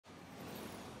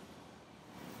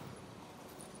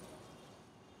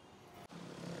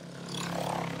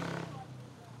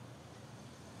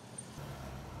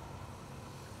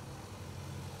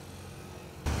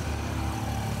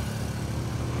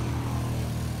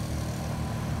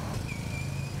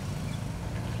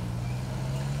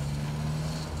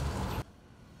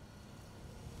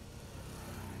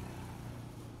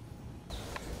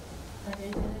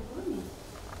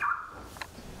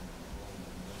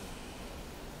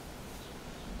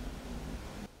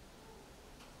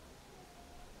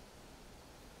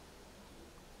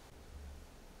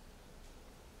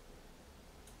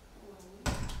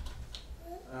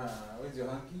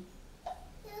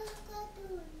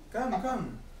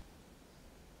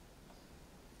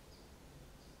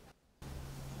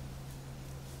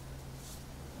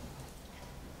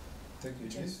Take your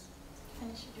juice.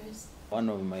 Finish your juice. One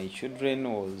of my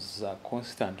children was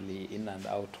constantly in and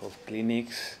out of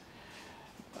clinics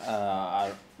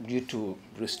due to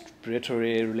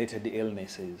respiratory related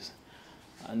illnesses.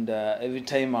 And every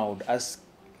time I would ask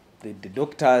the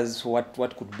doctors what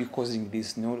could be causing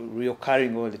this,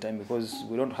 reoccurring all the time, because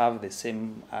we don't have the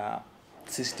same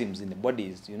systems in the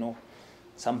bodies,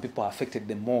 Some people are affected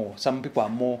the more. Some people are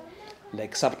more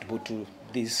like susceptible to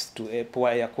this, to poor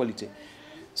air quality.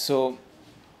 So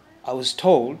I was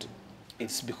told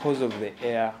it's because of the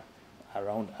air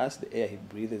around us, the air he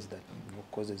breathes, that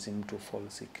causes him to fall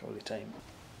sick all the time.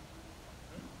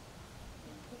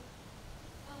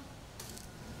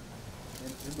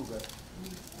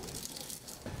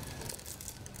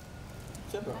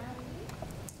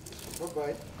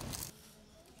 Bye-bye.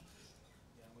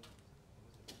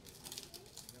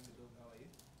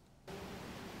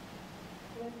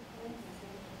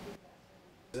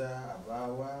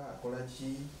 Abaawa akola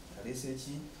ki aleese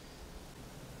ki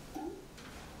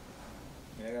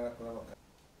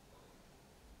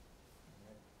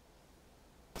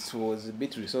It was a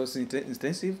bit resource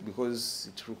intensive because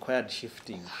it required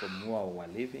shifting from where we were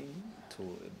living to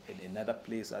another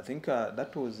place. I think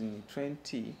that was in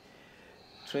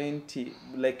 2020,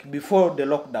 like before the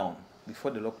lockdown.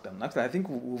 Actually, I think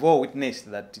we've all witnessed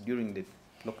that during the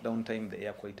lockdown time, the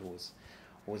air quality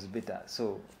was better.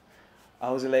 So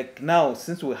I was like, now,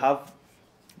 since we have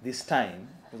this time,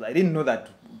 because I didn't know that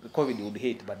the COVID would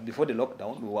hit, but before the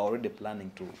lockdown, we were already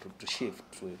planning to shift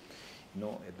to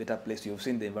a better place. You've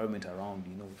seen the environment around,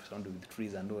 surrounded with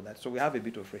trees and all that. So we have a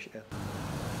bit of fresh air.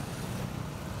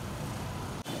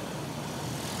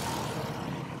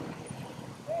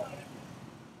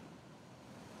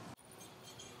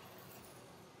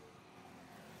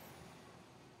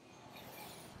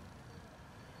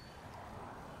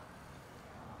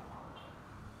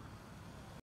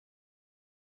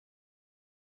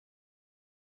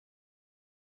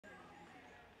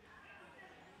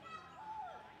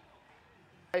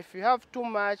 If you have too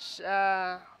much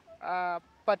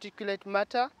particulate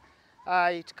matter,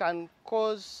 it can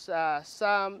cause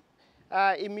some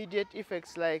immediate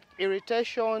effects like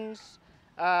irritations,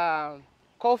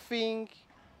 coughing.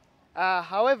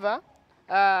 However,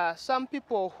 some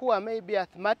people who are maybe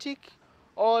asthmatic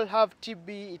or have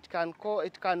TB, it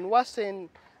can worsen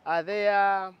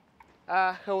their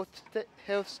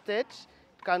health state.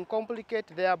 It can complicate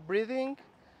their breathing,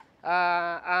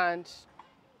 and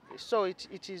so it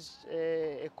is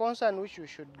a concern which we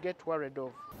should get worried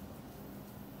of.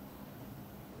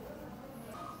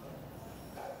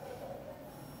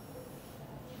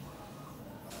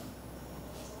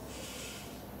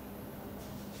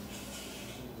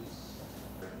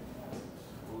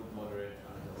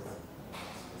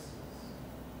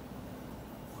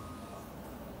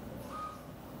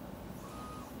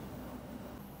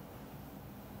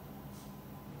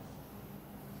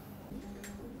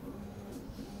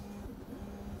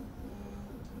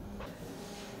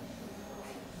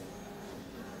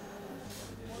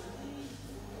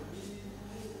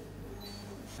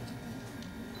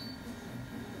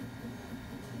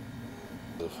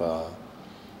 If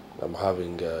I'm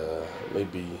having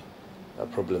maybe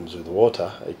problems with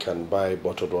water, I can buy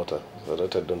bottled water so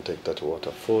that I don't take that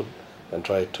water. Food, and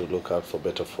try to look out for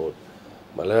better food.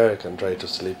 Malaria, I can try to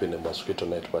sleep in a mosquito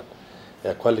net, but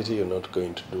air quality, you're not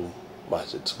going to do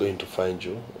much. It's going to find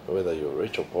you, whether you're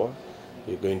rich or poor,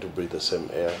 you're going to breathe the same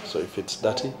air. So if it's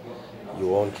dirty, you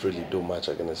won't really do much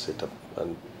against it.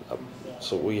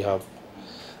 So we have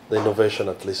the innovation,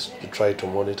 at least, to try to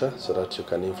monitor so that you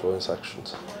can influence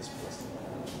actions.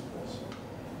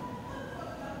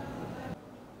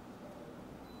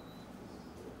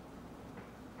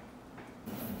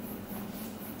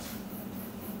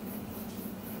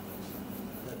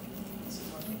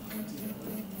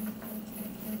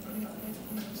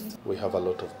 We have a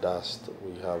lot of dust.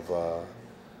 We have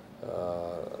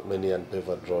many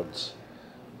unpaved roads.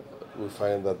 We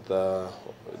find that the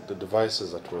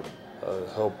devices that would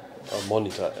help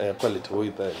monitor air quality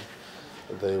with them,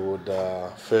 they would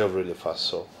fail really fast.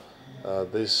 So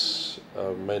this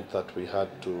meant that we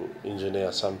had to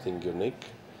engineer something unique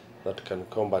that can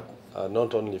combat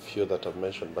not only few that I've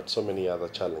mentioned, but so many other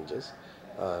challenges,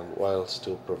 and while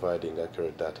still providing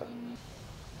accurate data.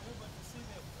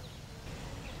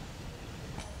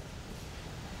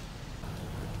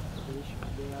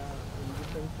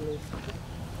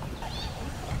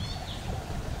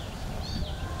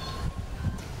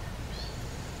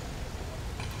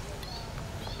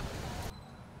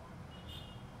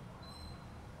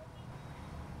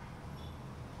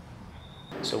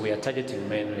 So we are targeting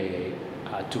mainly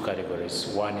two categories.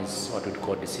 One is what we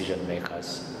call decision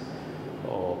makers,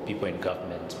 or people in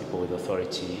government, people with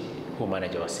authority who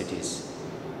manage our cities,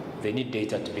 they need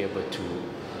data to be able to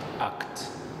act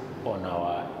on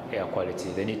our air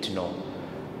quality. They need to know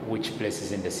which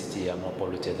places in the city are more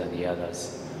polluted than the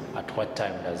others. At what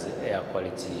time does the air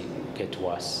quality get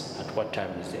worse? At what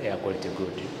time is the air quality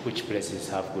good? Which places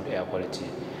have good air quality?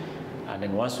 And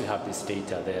then once we have this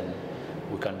data, then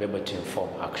we can be able to inform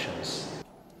actions.